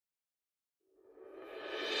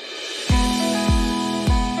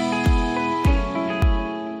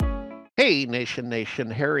Hey, Nation,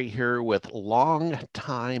 Harry here with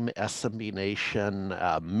longtime SMB Nation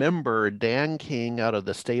member Dan King out of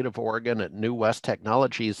the state of Oregon at New West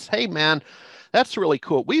Technologies. Hey, man, that's really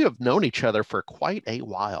cool. We have known each other for quite a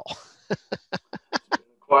while.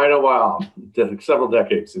 Quite a while, several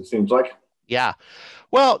decades, it seems like. Yeah.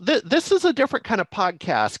 Well, this is a different kind of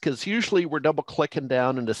podcast because usually we're double clicking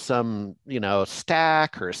down into some,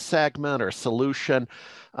 stack or segment or solution.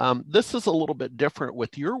 This is a little bit different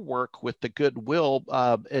with your work with the Goodwill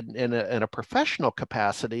in a professional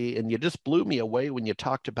capacity. And you just blew me away when you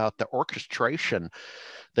talked about the orchestration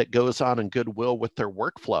that goes on in Goodwill with their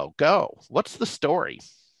workflow. Go. What's the story?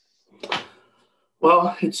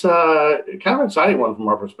 Well, it's kind of an exciting one from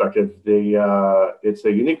our perspective. It's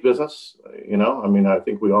a unique business. I mean, I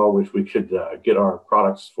think we all wish we could get our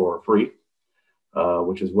products for free,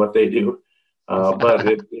 which is what they do. But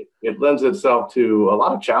it lends itself to a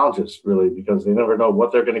lot of challenges, really, because they never know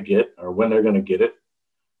what they're going to get or when they're going to get it.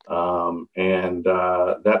 And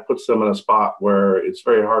that puts them in a spot where it's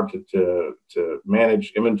very hard to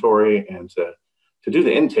manage inventory and to do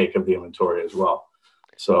the intake of the inventory as well.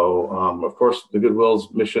 So, of course, the Goodwill's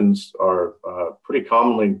missions are pretty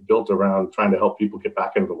commonly built around trying to help people get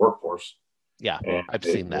back into the workforce. Yeah, And I've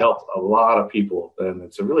it seen that. helps a lot of people, and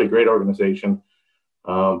it's a really great organization.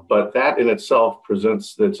 But that in itself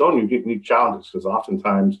presents its own unique challenges because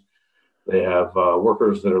oftentimes they have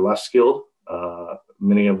workers that are less skilled.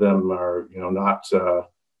 Many of them are, not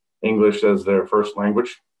English as their first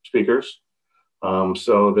language speakers.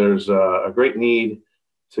 So there's a great need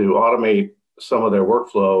to automate some of their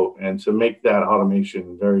workflow and to make that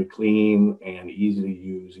automation very clean and easy to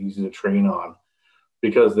use, easy to train on,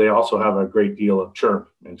 because they also have a great deal of churn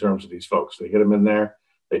in terms of these folks. They get them in there,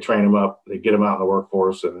 they train them up, they get them out in the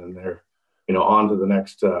workforce, and then they're, on to the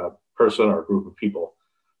next person or group of people.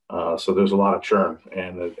 So there's a lot of churn.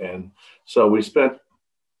 And so we spent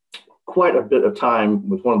quite a bit of time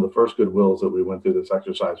with one of the first Goodwills that we went through this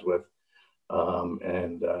exercise with.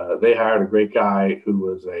 And they hired a great guy who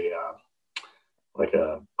was a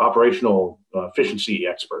operational efficiency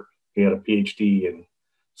expert. He had a PhD in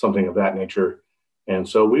something of that nature. And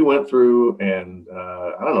so we went through and,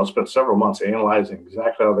 spent several months analyzing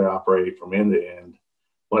exactly how they operate from end to end.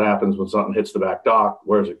 What happens when something hits the back dock?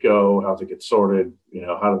 Where does it go? How does it get sorted?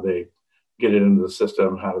 How do they get it into the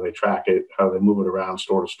system? How do they track it? How do they move it around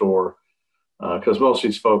store to store? Because most of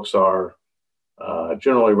these folks are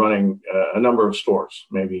generally running a number of stores,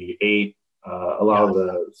 maybe 8. A lot of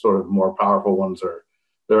the sort of more powerful ones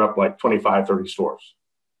they're up like 25, 30 stores.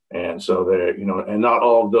 And so and not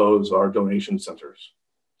all of those are donation centers.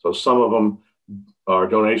 So some of them are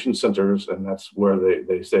donation centers, and that's where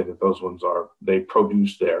they say that those ones they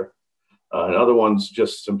produce there. And other ones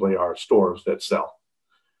just simply are stores that sell.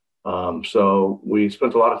 So we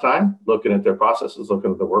spent a lot of time looking at their processes,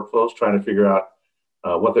 looking at the workflows, trying to figure out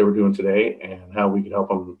what they were doing today and how we could help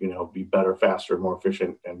them, be better, faster, more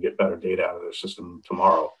efficient, and get better data out of their system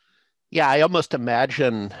tomorrow. Yeah, I almost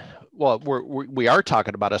imagine, well, we are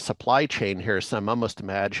talking about a supply chain here, so I'm almost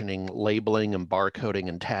imagining labeling and barcoding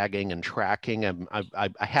and tagging and tracking. And I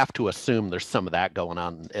have to assume there's some of that going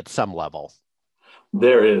on at some level.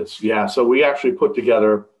 There is, yeah. So we actually put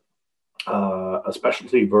together a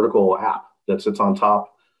specialty vertical app that sits on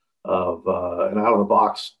top of an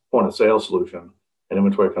out-of-the-box point of sale solution, an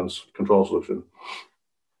inventory control solution,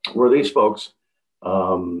 where these folks,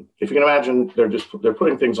 if you can imagine, they're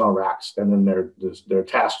putting things on racks, and then they're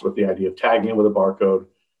tasked with the idea of tagging it with a barcode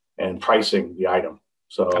and pricing the item.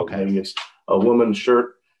 So maybe it's a woman's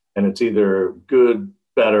shirt, and it's either good,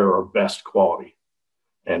 better, or best quality.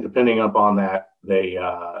 And depending upon that, they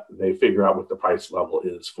figure out what the price level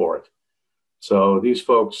is for it. So these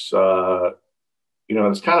folks,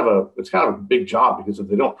 it's kind of a big job, because if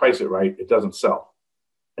they don't price it right, it doesn't sell.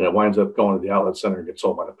 And it winds up going to the outlet center and gets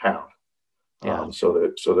sold by the pound. Yeah.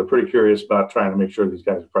 So they're pretty curious about trying to make sure these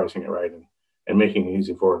guys are pricing it right and making it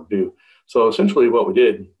easy for them to do. So essentially what we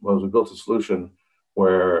did was we built a solution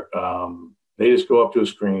where they just go up to a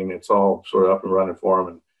screen. It's all sort of up and running for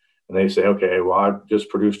them. And they say, okay, well, I've just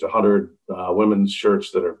produced 100 women's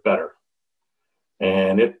shirts that are better.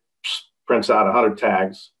 And it prints out 100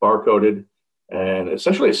 tags, barcoded, and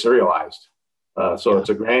essentially serialized. It's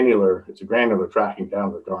a granular tracking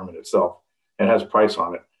down the garment itself, and has a price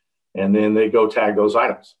on it. And then they go tag those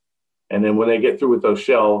items. And then when they get through with those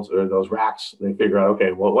shelves or those racks, they figure out,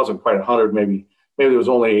 okay, well, it wasn't quite 100. Maybe there was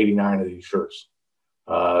only 89 of these shirts.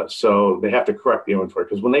 So they have to correct the inventory,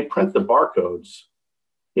 because when they print the barcodes,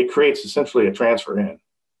 it creates essentially a transfer in,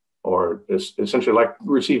 or it's essentially like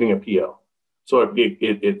receiving a PO. So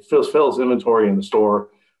it fills inventory in the store,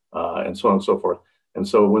 and so on and so forth. And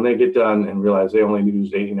so when they get done and realize they only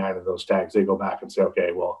used 89 of those tags, they go back and say,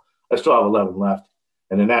 okay, well, I still have 11 left.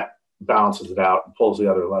 And then that balances it out and pulls the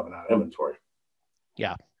other 11 out of inventory.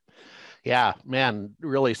 Yeah. Yeah, man,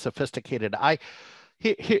 really sophisticated.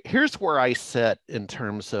 Here's where I sit in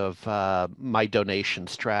terms of my donation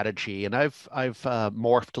strategy, and I've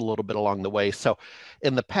morphed a little bit along the way. So,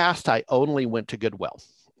 in the past, I only went to Goodwill.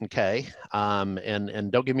 Okay,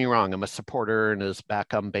 and don't get me wrong, I'm a supporter and is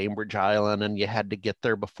back on Bainbridge Island, and you had to get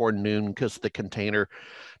there before noon because the container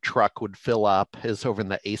truck would fill up. Is over in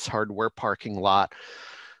the Ace Hardware parking lot.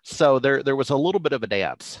 So there was a little bit of a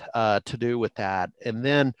dance to do with that, and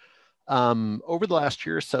then over the last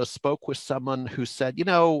year or so, spoke with someone who said,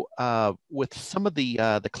 with some of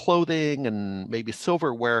the clothing and maybe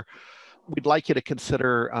silverware, we'd like you to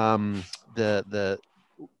consider the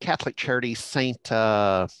Catholic charity Saint.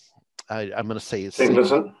 I'm going to say Saint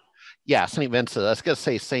Vincent. Yeah, Saint Vincent. I was going to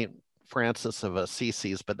say Saint Francis of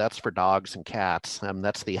Assisi, but that's for dogs and cats.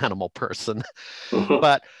 That's the animal person.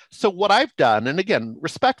 But so what I've done, and again,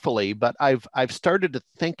 respectfully, but I've started to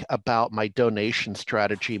think about my donation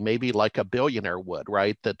strategy, maybe like a billionaire would,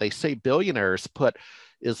 right? That they say billionaires put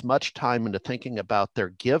as much time into thinking about their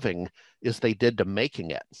giving as they did to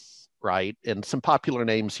making it, right? And some popular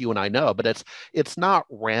names you and I know, but it's not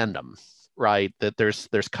random, right? That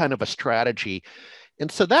there's kind of a strategy.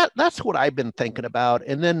 And so that's what I've been thinking about.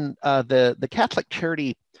 And then the Catholic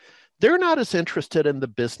charity, they're not as interested in the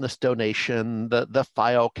business donation, the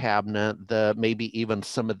file cabinet, the maybe even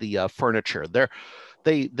some of the furniture.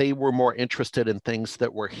 They were more interested in things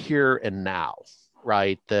that were here and now,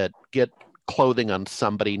 right? That get clothing on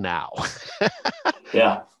somebody now.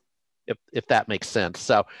 Yeah. If that makes sense.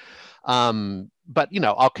 So, but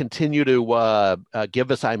I'll continue to give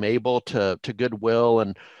as I'm able to Goodwill,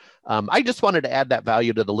 and I just wanted to add that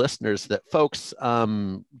value to the listeners that folks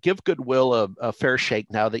give Goodwill a fair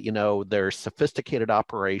shake now that they're sophisticated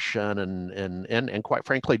operation and quite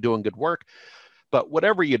frankly doing good work. But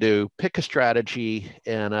whatever you do, pick a strategy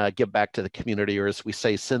and give back to the community, or as we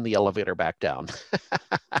say, send the elevator back down.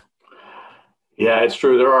 Yeah, it's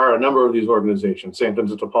true. There are a number of these organizations. St.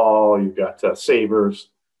 Vincent de Paul, you've got Savers,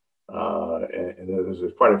 and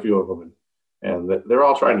there's quite a few of them, and they're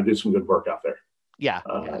all trying to do some good work out there. Yeah,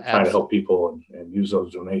 trying to help people and use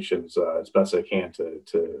those donations as best they can to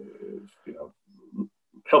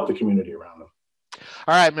help the community around them.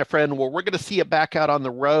 All right, my friend. Well, we're going to see you back out on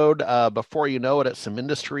the road before you know it at some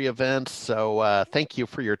industry events. So thank you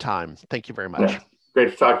for your time. Thank you very much. Yeah.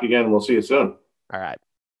 Great to talk to you again. We'll see you soon. All right.